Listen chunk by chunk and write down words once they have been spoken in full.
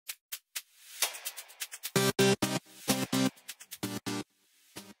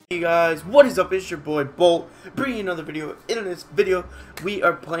Hey guys, what is up? It's your boy Bolt, bringing you another video. In this video, we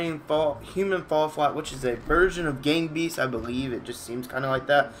are playing Human Fall Flat, which is a version of Gang Beasts, I believe. It just seems kind of like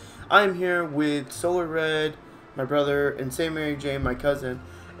that. I'm here with Solar Red, my brother, and Saint Mary Jane, my cousin.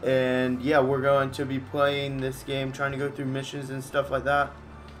 And yeah, we're going to be playing this game, trying to go through missions and stuff like that.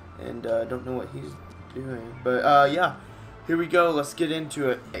 And I don't know what he's doing. But yeah, here we go. Let's get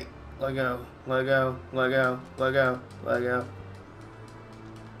into it. Hey, let go, let go, let go, let go, let go.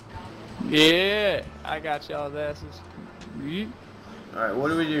 Yeah, I got y'all's asses. Alright, what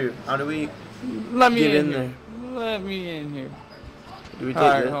do we do? How do we Let me get in here. there? Let me in here. Do we take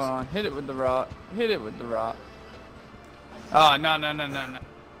Alright, this? hold on. Hit it with the rock. Hit it with the rock. Oh, no.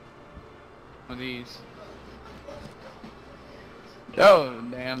 These. Oh,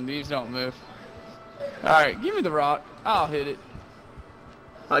 damn. These don't move. Alright, give me the rock. I'll hit it.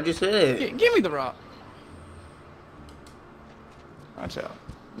 I just hit it. Give me the rock. Watch out.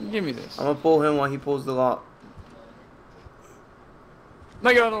 Give me this. I'm gonna pull him while he pulls the lock.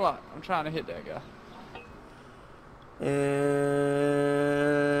 Let go of the lock. I'm trying to hit that guy.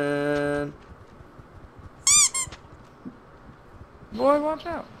 And Boy, watch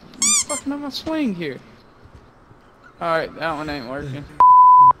out. You fucking up my swing here. Alright, that one ain't working.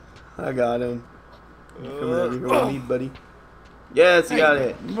 I got him. You coming over here with me, buddy? Yes, he got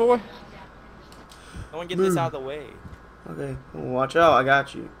it. Boy. I want to get this out of the way. Okay, well, watch out. I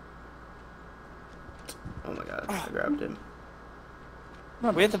got you. Oh my god, I grabbed him.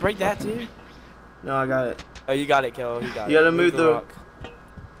 We have to break that too? No, I got it. Oh, you got it, Kel. You got it. You gotta move the rock.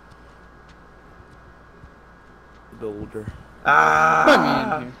 Boulder. Ah! Let me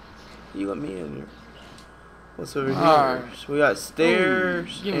in here. You let me in here. What's over here? Alright. So we got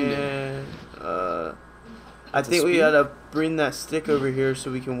stairs give me and I think we gotta bring that stick over here so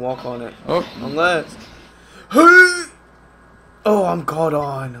we can walk on it. Oh. Unless oh, I'm caught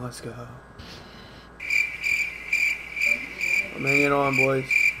on. Let's go. I'm hanging on, boys.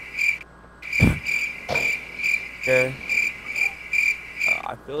 Okay.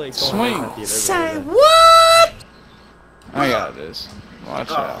 I feel like Swing. Say what? I got this.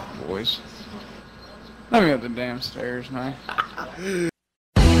 Watch out, boys. Let me up the damn stairs, man.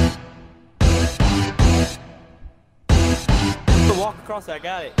 Walk across it. I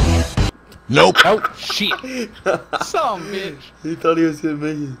got it. Nope. Oh, shit. Some bitch. He thought he was gonna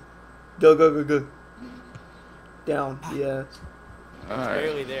make it. Go, go, go, go. Down, yes. It's Alright.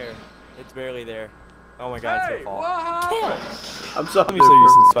 barely there. It's barely there. Oh my god, it's Hey, gonna fall. what happened? I'm sorry. Let me show you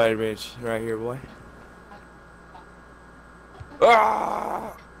some spider bitch right here, boy.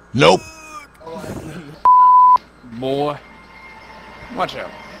 Ah! Nope. Boy. Watch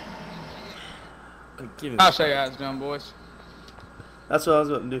out. Give it. I'll show you how it's done, boys. That's what I was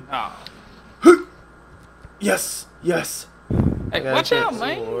about to do. Oh. Yes, yes. Hey, got watch a out, chance.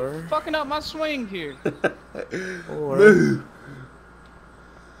 man. Or- You fucking up my swing here. Move.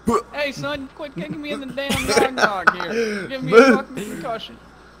 Hey, son, quit kicking me in the damn dog here. Give me a Move. fucking concussion.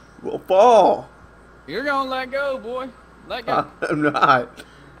 We'll fall. You're gonna let go, boy. Let go. I'm not.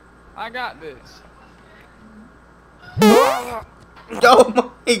 I got this. Oh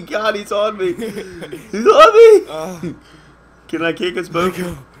my god, he's on me. He's on me. Can I kick us both?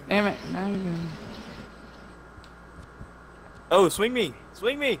 Damn it. Now you're gonna... Oh, swing me.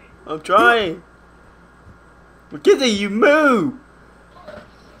 Swing me. I'm trying. Mackenzie, you move.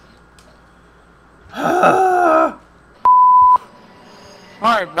 Alright,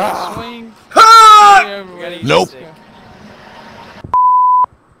 boy, swing. Ah! Get over with. Nope.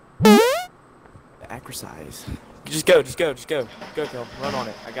 Acrocise. Just go. Go, Kel. Run on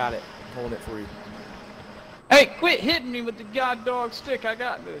it. I got it. I'm holding it for you. Hey, quit hitting me with the god dog stick. I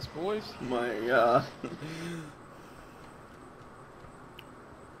got this, boys. My god.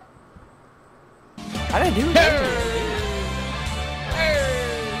 I didn't do it.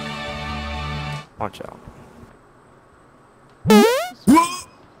 Watch out.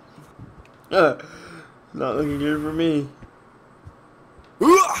 Not looking good for me.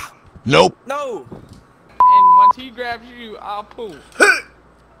 Nope. No. And once he grabs you, I'll pull.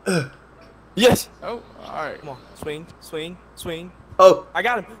 Yes. Oh, alright. Come on. Swing. Oh. I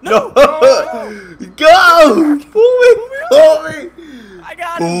got him. No. No. Go. Pull me. Pull me. I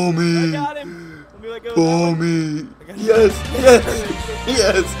got Pull him. me. I got him. Let me let go. Pull me. I got Yes. Yes.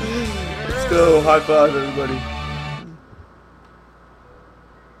 Yes. Let's go. High five, everybody.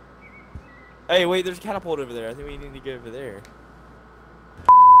 Hey, wait. There's a catapult over there. I think we need to go over there.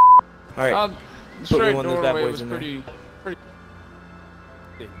 All right. The straight one of those bad doorway boys was in there. pretty.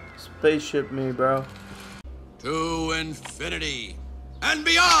 Spaceship me, bro. To infinity and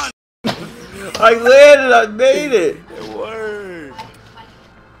beyond. I landed. I made it. It worked.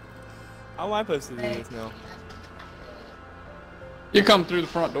 How am I supposed to do this now? You come through the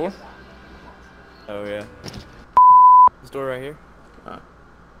front door. Oh yeah. This door right here.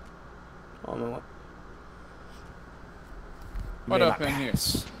 Oh no. What Man, up in here?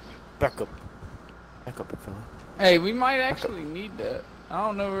 Back up. Back up, big fella. Hey, we might actually need that. I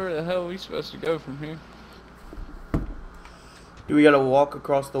don't know where the hell we supposed to go from here. Do we gotta walk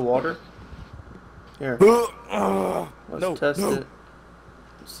across the water? Here. Let's No, test no. it.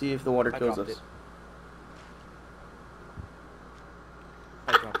 See if the water I kills dropped us. it.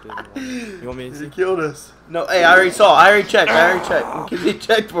 I dropped it in the water. You want me to see? It killed us. No, hey, I already saw. I already checked. Can you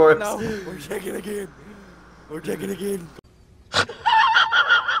check for us? No, we're checking again. We're checking again.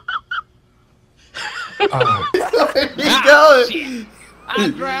 Where are you going? I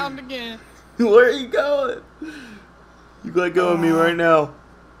drowned again. Where are you going? You let go of me right now.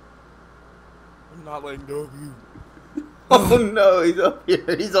 I'm not letting go of you. Oh no, he's up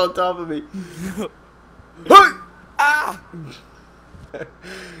here. He's on top of me. Hey! Ah!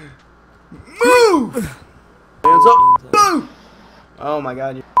 Move! Hands up. Move! Oh my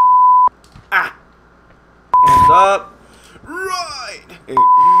god. You ah! Hands up. Right!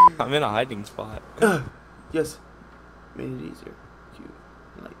 I'm in a hiding spot. Yes. Made it easier. Cute.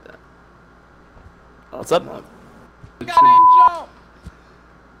 I like that. Oh, What's up? come on. You got in jump.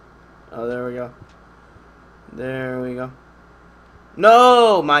 Oh, there we go. There we go.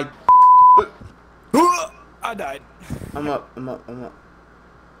 No, my. I died. I'm up. I'm up. I'm up.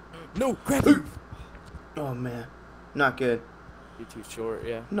 No, grab you. Oh man, not good. You're too short,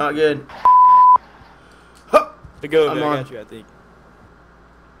 yeah. Not good. To go, I'm I on. got you, I think.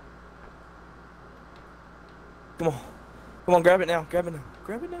 Come on. Come on, grab it now. Grab it now.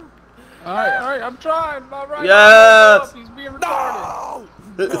 Grab it now. Alright, I'm trying. Alright. Yes! He's being retarded.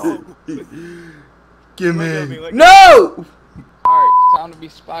 No! Give Let me. go of me, let go. No! Alright, time to be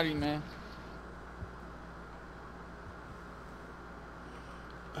spotty, man.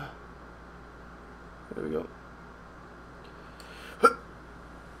 There we go.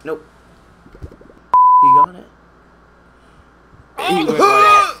 Nope. He got it. He went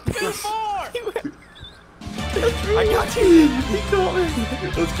like Two more! I got you. He got me.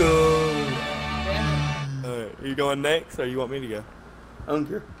 Let's go. Alright, are you going next or you want me to go? I don't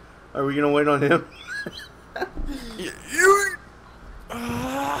care. Are we gonna wait on him?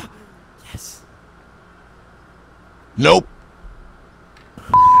 Yes. Nope.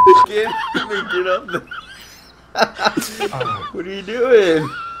 Can't even get up there. What are you doing?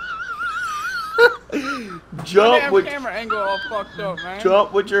 Jump Damn with camera angle all fucked up, man.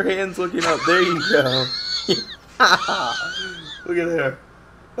 jump with your hands looking up. There you go. Look at there.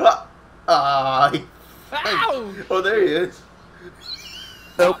 Ow! Oh, there he is.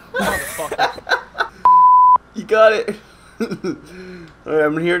 Nope. Motherfucker. You got it. Alright,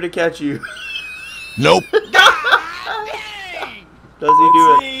 I'm here to catch you. Nope. Dang! Does he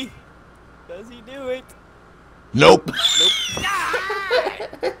do it? See? Does he do it? Nope.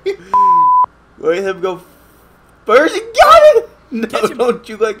 Let him go first. He got it. No, Catch him. don't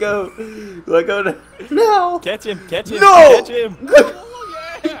you let go. Let go now. Catch him, catch him, No! catch him.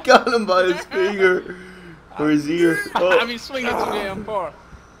 Oh, He yeah! got him by his finger or his ear. I Oh, mean, swinging too damn far.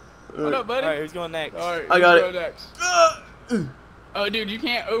 What up, buddy? Alright, who's going next? Alright, I got you it. go next. Oh, dude, you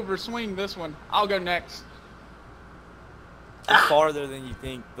can't overswing this one. I'll go next. It's farther than you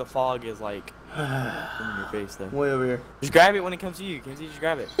think. The fog is like in your face though. Way over here. Just grab it when it comes to you. Kenzie, just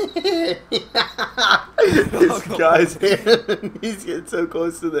grab it. This guy's hand, he's getting so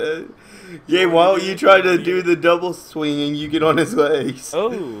close to the edge. Yeah, why don't you try to do the double swing and you get on his legs?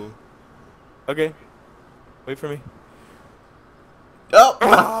 Oh. Okay. Wait for me. Oh!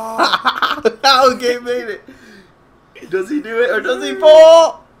 Oh, okay, made it. Does he do it or does he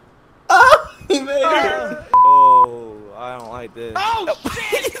fall? Oh, he made it. Oh, I don't like this. Oh,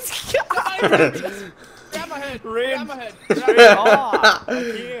 shit! Grab my head. Grab my head. Ah, I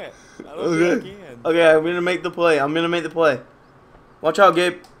can't. I don't think Okay. I can. Okay, I'm gonna make the play. I'm gonna make the play. Watch out,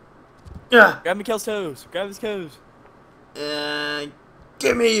 Gabe. Yeah. Grab Mikhail's toes. Grab his toes.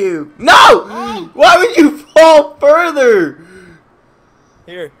 Give me you. No! Why would you fall further?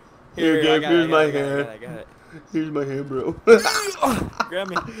 Here. Here, I Gabe, got here's it, my I got it, hand. I got it. Here's my hand, bro. Grab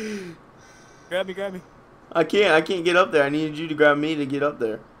me. Grab me, grab me. I can't get up there. I needed you to grab me to get up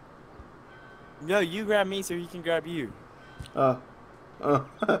there. No, you grab me so he can grab you. Am I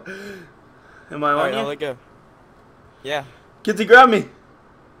on Alright, you? I'll let go. Yeah. Kitsy, grab me.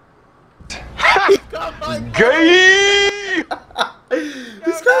 Gay.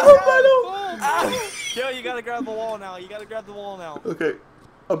 This guy's on my Ah! Yo, you gotta grab the wall now. You gotta grab the wall now. Okay,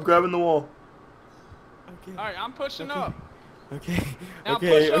 I'm grabbing the wall. Okay. Alright, I'm pushing up. Okay. Now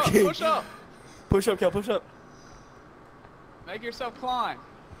Okay. push up, Okay. push up. Push up, Kel. Push up. Make yourself climb.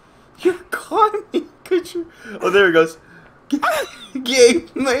 You're climbing. Could you? Oh, there it goes. Gabe,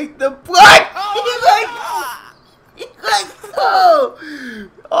 make the block. He let go.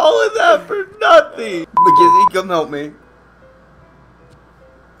 All of that for nothing. Mackenzie, come help me.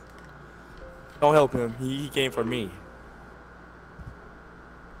 Don't help him. He came for me.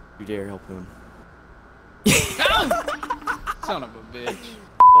 You dare help him. Son of a bitch.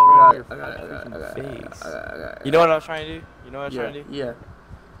 I got it. You know what I was trying to do? You know what I was Yeah, trying to do? yeah.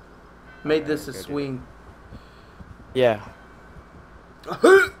 Made this a Go do it. swing. Yeah.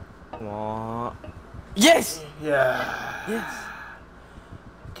 Come on. Yes! Yeah. Yes!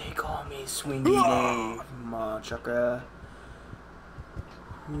 They call me Swingy Dave, motherfucker.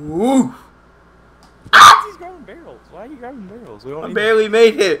 Woo! He's grabbing barrels. Why are you grabbing barrels? We don't I need barely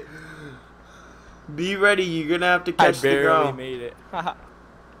made it. Be ready, you're gonna have to I catch the barely ground. made it.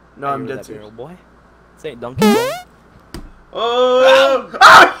 No, I'm dead that serious. barrel, boy. This ain't Donkey Kong. Oh!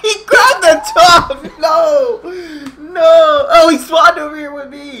 Oh, he grabbed the top! No! No! Oh, he spawned over here with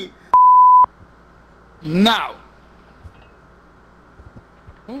me! No.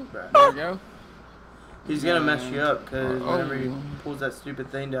 Ooh, there we go. He's gonna mess you up, because Oh. whenever he pulls that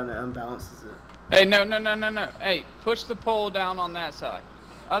stupid thing down, it unbalances it. Hey, no. Hey, push the pole down on that side.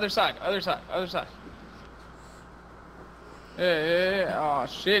 Other side. Yeah. Oh,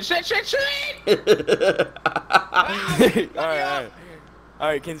 shit.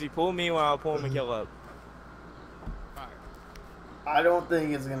 Alright, Kenzie, pull me while I pull Mikhail up. I don't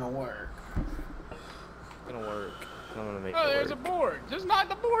think it's gonna work. It's gonna work. I'm gonna make Oh, it there's work. a board. Just knock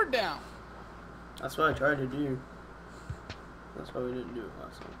the board down. That's what I tried to do. That's why we didn't do it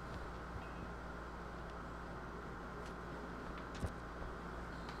last time.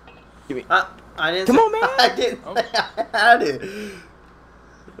 Give me. I didn't. Come say- on, man. I didn't. Oh. Say I had it.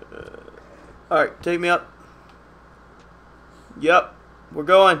 All right, take me up. Yep, we're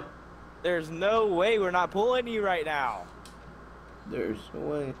going. There's no way we're not pulling you right now. There's no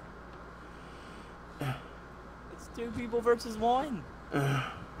way. It's 2 people versus 1.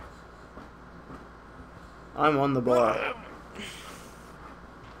 I'm on the bar.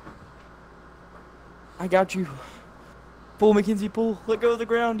 I got you. Pull, Mackenzie, pull. Let go of the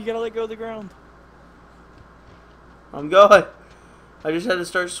ground. You gotta let go of the ground. I'm going. I just had to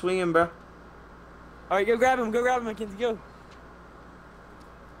start swinging, bro. Alright, go grab him, Mackenzie, go.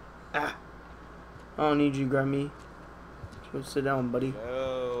 Ah. I don't need you, grab me. Just sit down, buddy.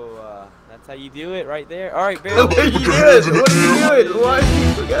 Oh, that's how you do it right there. Alright, Barry. What are you doing? What are you doing? Why did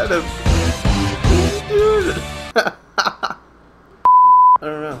you look at him? What are you doing? I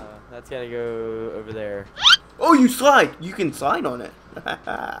don't know. That's gotta go over there. Oh, you slide. You can slide on it.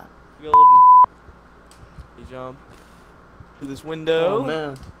 You jump through this window. Oh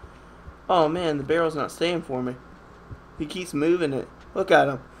man. Oh man, the barrel's not staying for me. He keeps moving it. Look at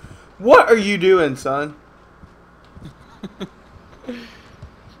him. What are you doing, son?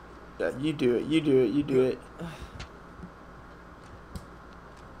 Yeah, you do it. You do it. You do it.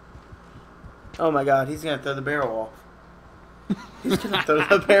 Oh my god, he's gonna throw the barrel off. He's gonna throw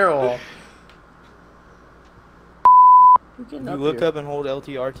the barrel off. You look up and hold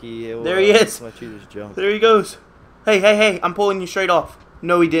LTRT. It'll, There he is. Let you just jump. There he goes. Hey, I'm pulling you straight off.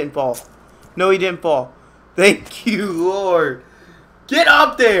 No, he didn't fall. No, he didn't fall. Thank you, Lord. Get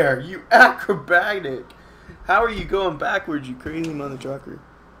up there, you acrobatic. How are you going backwards, you crazy mother trucker?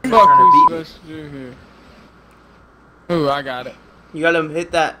 Fuck Trying to we beat me. supposed to do here? Ooh, I got it. You gotta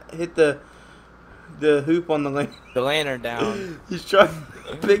hit the hoop on the lane. The lantern down. He's trying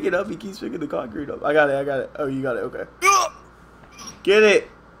to pick it up. He keeps picking the concrete up. I got it. Oh, you got it. Okay. Get it.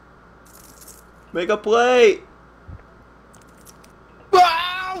 Make a play.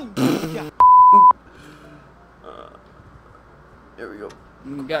 Wow! There we go.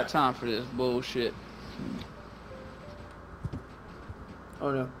 We got time for this bullshit.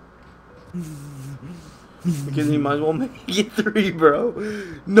 Oh no. Because he might as well make it 3, bro.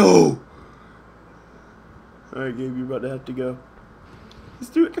 No. Alright, Gabe, you're about to have to go. Let's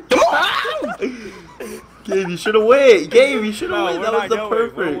do it. Gabe, you should have waited. Gabe, you should have waited. That was the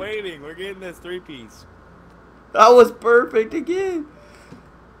perfect. We're waiting. We're getting this 3-piece. That was perfect again.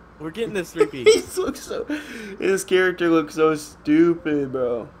 We're getting this 3-piece. He looks so. His character looks so stupid,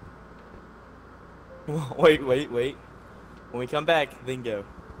 bro. Wait. When we come back, then go.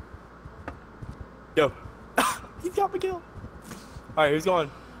 Go. He's got McGill. Alright, who's going?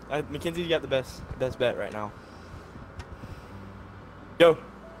 Mackenzie's got the best bet right now. Go.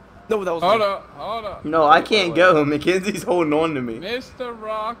 No, that was Hold me. up. No, I can't go. Mackenzie's holding on to me. Mr.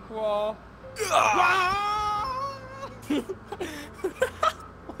 Rockwall.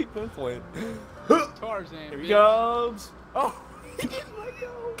 We pinpoint. Tarzan. Here he bitch. comes. Oh, he didn't let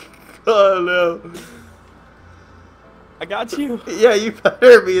go. Oh no. I got you. Yeah, you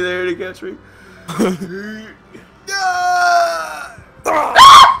better be there to catch me.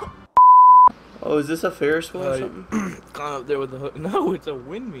 Oh, is this a Ferris wheel or something? Gone up there with the hook. No, it's a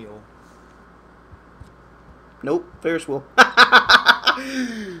windmill. Nope, Ferris wheel.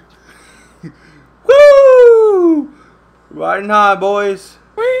 Woo! Riding high, boys.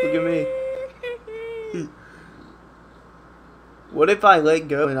 Look at me. What if I let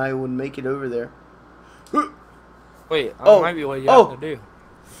go and I would make it over there? Wait, that Oh. might be what you Oh. have to do.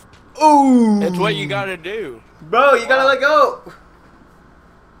 Ooh! It's what you gotta do. Bro, you gotta let go.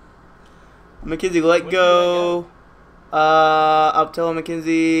 Mackenzie, let When go. I'll tell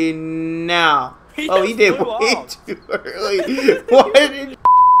Mackenzie now. He Oh, he just did flew way off. too early. Why did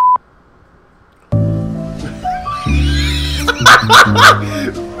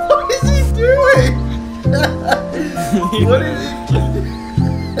What is he doing? What is he?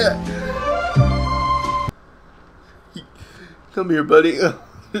 Come here, buddy.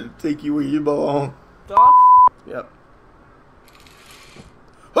 Take you where you belong. Stop. Yep.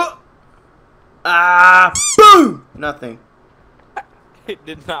 Huh. Ah! Boom! Nothing. It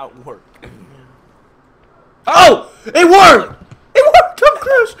did not work. Oh! It worked! It worked! I'm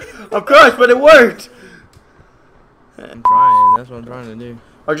crushed! I'm crushed, but it worked! I'm trying. That's what I'm trying to do.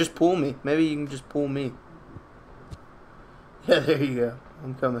 Or just pull me. Maybe you can just pull me. Yeah, there you go.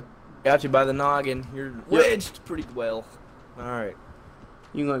 I'm coming. Got you by the noggin. You're wedged pretty well. Alright.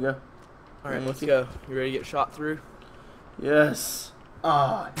 You can let go. Alright, let's go. You ready to get shot through? Yes.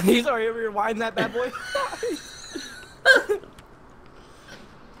 Ah. He's already over here winding that bad boy.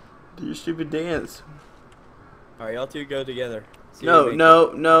 Do your stupid dance. Alright, y'all two go together. See No, what you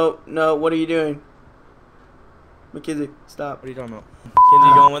no, no, no. What are you doing? Mackenzie, stop. What are you talking about?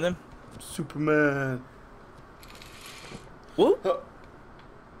 Kenzie going with him? Superman. Whoop.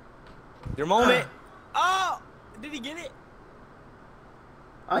 Your moment. Oh! Did he get it?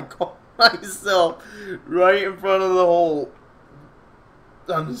 I caught myself right in front of the hole.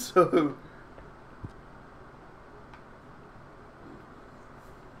 I'm so...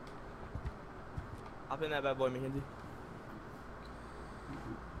 Hop in that bad boy, Mackenzie.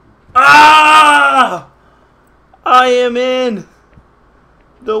 Ah! I am in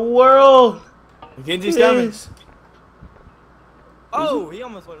the world. Mackenzie's coming. Is- Oh, he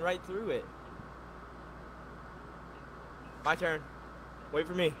almost went right through it. My turn. Wait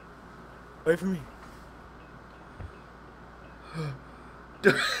for me. Wait for me.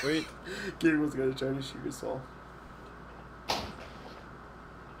 Wait. Kid was gonna try to shoot us all.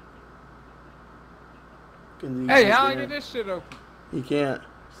 Hey, how I get this shit open? You can't.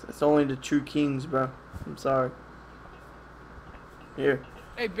 That's only the true kings, bro. I'm sorry. Here,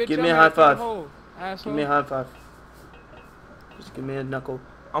 Hey, bitch, Give me I'm a high at that five. hole, asshole. give me a high five. Just give me a knuckle.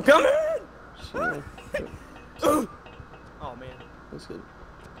 I'm coming! Yeah, Oh, man. that's good.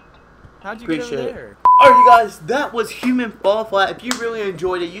 How'd you Appreciate get over it. there? Alright, you guys, that was Human Fall Flat. If you really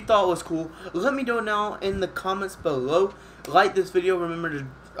enjoyed it, you thought it was cool, let me know now in the comments below. Like this video, remember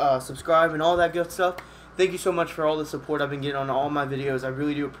to subscribe and all that good stuff. Thank you so much for all the support I've been getting on all my videos. I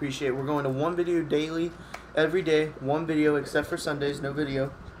really do appreciate it. We're going to one video daily, every day, one video except for Sundays, no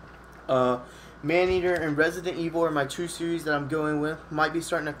video. Maneater and Resident Evil are my two series that I'm going with. Might be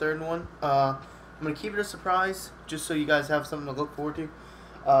starting a third one. I'm going to keep it a surprise just so you guys have something to look forward to.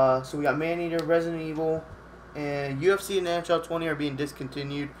 So we got Maneater, Resident Evil, and UFC and NHL 20 are being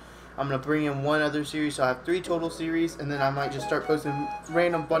discontinued. I'm going to bring in one other series, so I have 3 total series, and then I might just start posting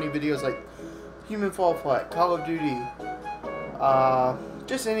random funny videos like Human Fall Flat, Call of Duty,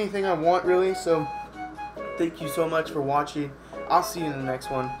 just anything I want really. So thank you so much for watching. I'll see you in the next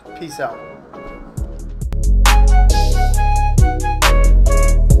one. Peace out.